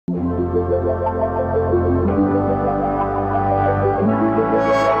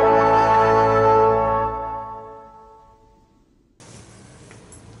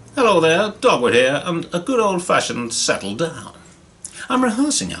Hello there, Dogwood here, and a good old-fashioned settle down. I'm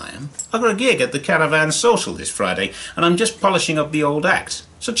rehearsing, I am. I've got a gig at the Caravan Social this Friday, and I'm just polishing up the old act.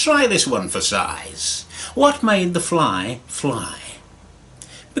 So try this one for size. What made the fly fly?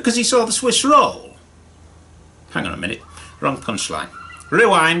 Because he saw the Swiss roll. Hang on a minute, wrong punchline.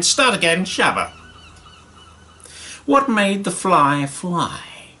 Rewind, start again, shabba. What made the fly fly?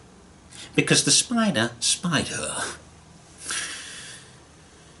 Because the spider spied her.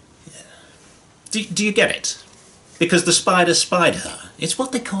 Do you get it? Because the spider spied her. It's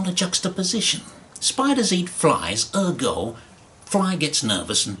what they call a juxtaposition. Spiders eat flies, ergo, fly gets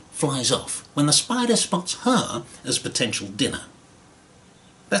nervous and flies off when the spider spots her as potential dinner.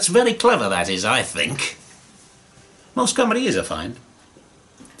 That's very clever, that is, I think. Most comedy is, I find.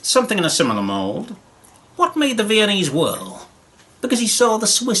 Something in a similar mould. What made the Viennese whirl? Because he saw the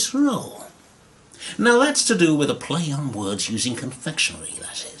Swiss roll. Now that's to do with a play on words using confectionery,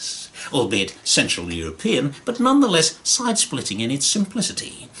 that is. Albeit Central European, but nonetheless side-splitting in its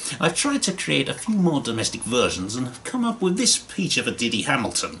simplicity. I've tried to create a few more domestic versions and have come up with this peach of a Diddy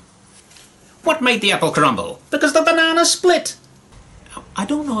Hamilton. What made the apple crumble? Because the banana split! I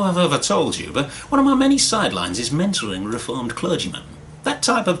don't know if I've ever told you, but one of my many sidelines is mentoring reformed clergymen. That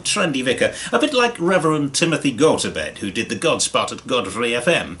type of trendy vicar, a bit like Reverend Timothy Gotobed, who did the God Spot at Godfrey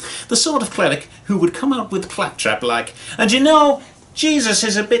FM. The sort of cleric who would come out with claptrap like, and you know, Jesus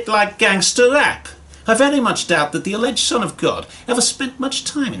is a bit like gangster rap. I very much doubt that the alleged Son of God ever spent much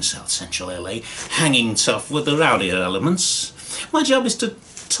time in South Central LA, hanging tough with the rowdier elements. My job is to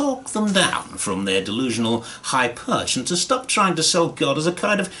talk them down from their delusional high perch and to stop trying to sell God as a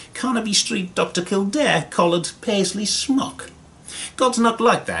kind of Carnaby Street Dr. Kildare collared paisley smock. God's not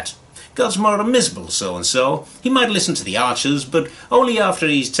like that. God's more a miserable so-and-so. He might listen to the archers, but only after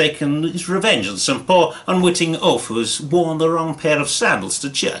he's taken his revenge on some poor unwitting oaf who has worn the wrong pair of sandals to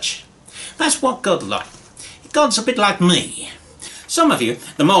church. That's what God's like. God's a bit like me. Some of you,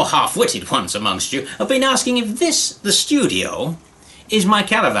 the more half-witted ones amongst you, have been asking if this, the studio, is my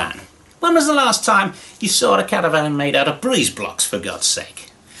caravan. When was the last time you saw a caravan made out of breeze blocks, for God's sake?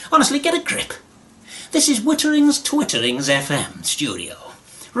 Honestly, get a grip. This is Wittering's Twittering's FM studio.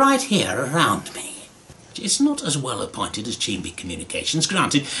 Right here around me. It's not as well appointed as Chimby Communications,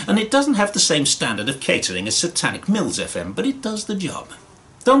 granted, and it doesn't have the same standard of catering as Satanic Mills FM, but it does the job.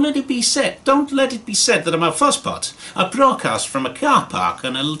 Don't let it be said that I'm a fusspot. I broadcast from a car park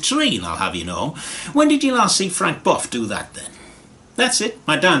and a latrine, I'll have you know. When did you last see Frank Boff do that then? That's it,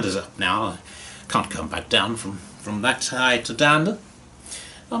 my dander's up now. I can't come back down from that high to dander.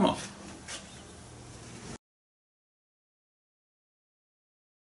 I'm off.